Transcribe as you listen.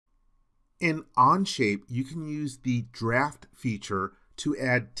In Onshape, you can use the draft feature to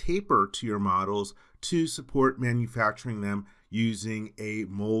add taper to your models to support manufacturing them using a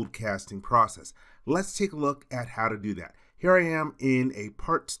mold casting process. Let's take a look at how to do that. Here I am in a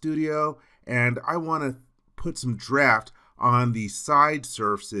part studio, and I want to put some draft on the side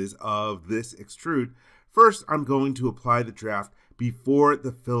surfaces of this extrude. First, I'm going to apply the draft before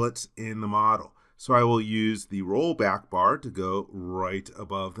the fillets in the model. So I will use the rollback bar to go right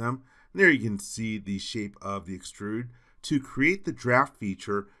above them. And there you can see the shape of the extrude. To create the draft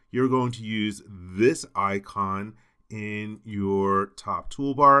feature, you're going to use this icon in your top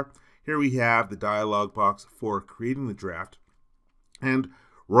toolbar. Here we have the dialog box for creating the draft. And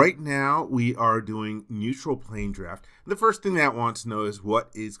right now we are doing neutral plane draft. And the first thing that I want to know is what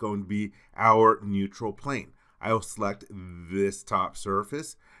is going to be our neutral plane. I will select this top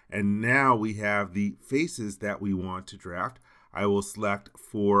surface, and now we have the faces that we want to draft. I will select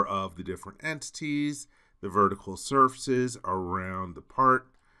 4 of the different entities, the vertical surfaces around the part.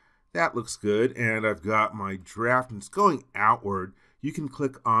 That looks good, and I've got my draft, and it's going outward. You can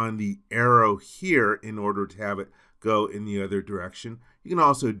click on the arrow here in order to have it go in the other direction. You can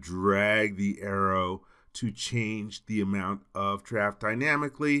also drag the arrow to change the amount of draft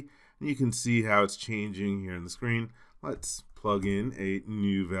dynamically, and you can see how it's changing here on the screen. Let's plug in a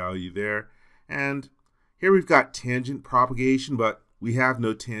new value there, and here we've got tangent propagation, but we have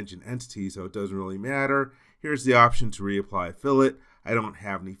no tangent entity, so it doesn't really matter. Here's the option to reapply a fillet. I don't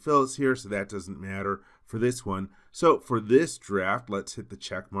have any fillets here, so that doesn't matter for this one. So for this draft, let's hit the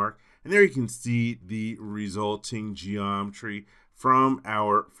check mark, and there you can see the resulting geometry from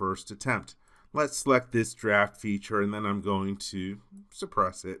our first attempt. Let's select this draft feature, and then I'm going to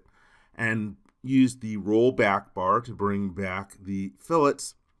suppress it and use the rollback bar to bring back the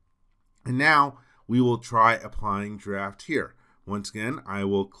fillets. And now we will try applying draft here. Once again, I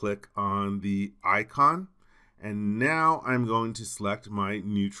will click on the icon, and now I'm going to select my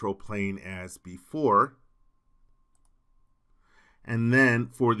neutral plane as before. And then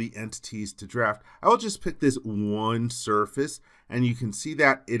for the entities to draft, I will just pick this one surface, and you can see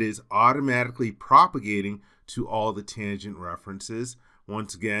that it is automatically propagating to all the tangent references.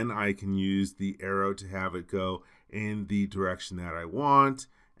 Once again, I can use the arrow to have it go in the direction that I want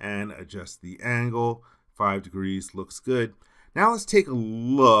and adjust the angle. 5 degrees looks good. Now let's take a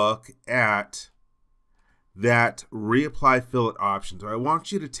look at that reapply fillet option. So I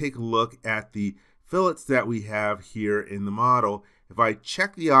want you to take a look at the fillets that we have here in the model. If I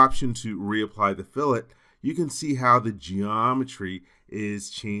check the option to reapply the fillet, you can see how the geometry is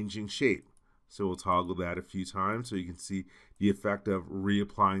changing shape. So we'll toggle that a few times so you can see the effect of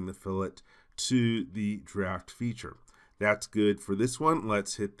reapplying the fillet to the draft feature. That's good for this one.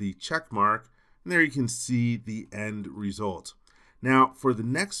 Let's hit the check mark, and there you can see the end result. Now for the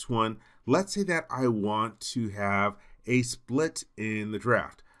next one, let's say that I want to have a split in the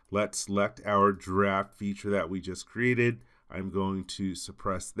draft. Let's select our draft feature that we just created. I'm going to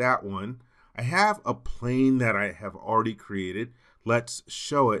suppress that one. I have a plane that I have already created. Let's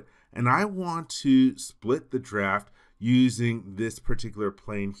show it. And I want to split the draft using this particular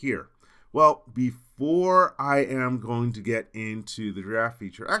plane here. Well, before I am going to get into the draft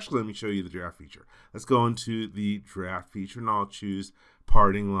feature, actually let me show you the draft feature. Let's go into the draft feature, and I'll choose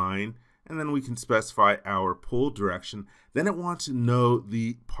parting line, and then we can specify our pull direction. Then it wants to know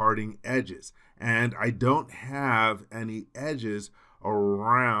the parting edges, and I don't have any edges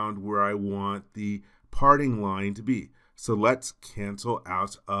around where I want the parting line to be. So let's cancel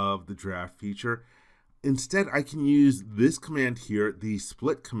out of the draft feature. Instead, I can use this command here, the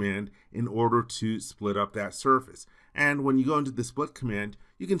split command, in order to split up that surface. And when you go into the split command,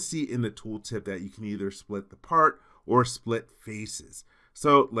 you can see in the tooltip that you can either split the part or split faces.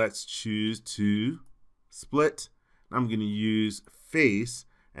 So let's choose to split. I'm going to use face,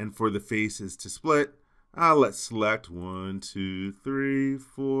 and for the faces to split, let's select 1, 2, 3,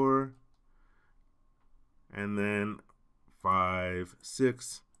 4, and then 5,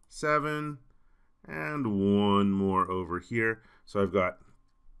 6, 7, and one more over here. So I've got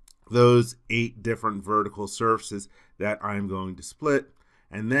those 8 different vertical surfaces that I'm going to split.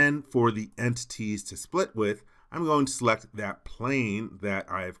 And then for the entities to split with, I'm going to select that plane that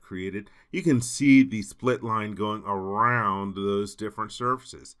I have created. You can see the split line going around those different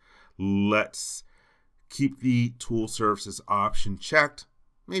surfaces. Let's keep the tool surfaces option checked.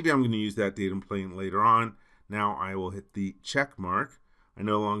 Maybe I'm going to use that datum plane later on. Now I will hit the check mark. I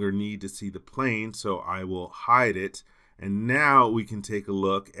no longer need to see the plane, so I will hide it. And now we can take a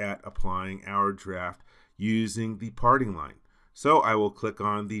look at applying our draft using the parting line. So I will click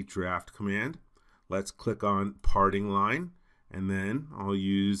on the draft command. Let's click on parting line, And then I'll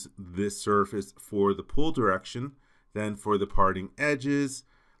use this surface for the pull direction. Then for the parting edges,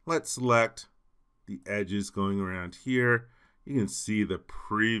 let's select the edges going around here. You can see the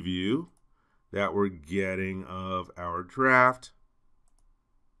preview that we're getting of our draft.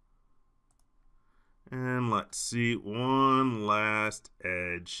 And let's see, one last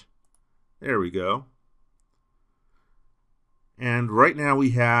edge. There we go. And right now we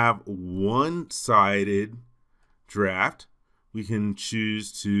have one-sided draft. We can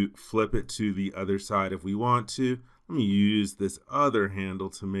choose to flip it to the other side if we want to. Let me use this other handle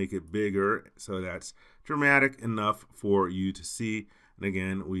to make it bigger so that's dramatic enough for you to see. And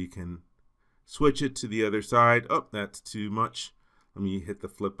again, we can switch it to the other side. Oh, that's too much. Let me hit the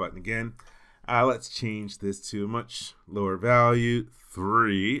flip button again. Let's change this to a much lower value,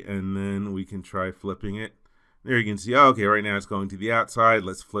 3, and then we can try flipping it. There you can see, okay, right now it's going to the outside.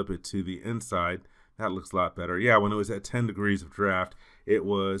 Let's flip it to the inside. That looks a lot better. Yeah, when it was at 10 degrees of draft, it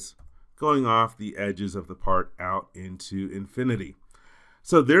was going off the edges of the part out into infinity.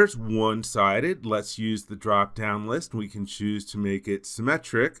 So there's one-sided. Let's use the drop-down list. We can choose to make it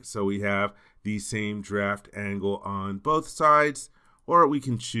symmetric, so we have the same draft angle on both sides, or we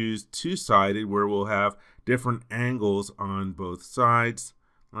can choose two-sided where we'll have different angles on both sides.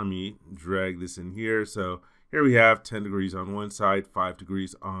 Let me drag this in here. So here we have 10 degrees on one side, 5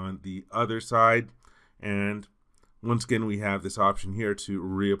 degrees on the other side. And once again, we have this option here to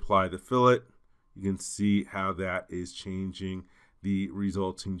reapply the fillet. You can see how that is changing the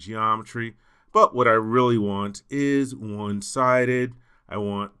resulting geometry. But what I really want is one-sided. I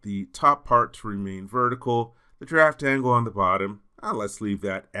want the top part to remain vertical, the draft angle on the bottom. Let's leave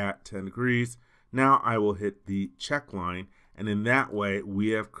that at 10 degrees. Now I will hit the check line, and in that way we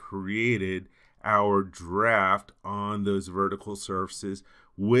have created our draft on those vertical surfaces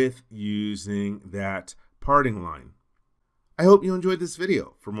with using that parting line. I hope you enjoyed this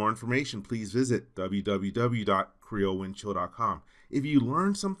video. For more information, please visit www.creowindshield.com. If you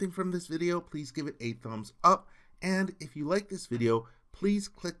learned something from this video, please give it a thumbs up. And if you like this video, please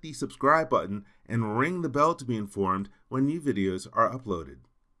click the subscribe button and ring the bell to be informed when new videos are uploaded.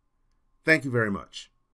 Thank you very much.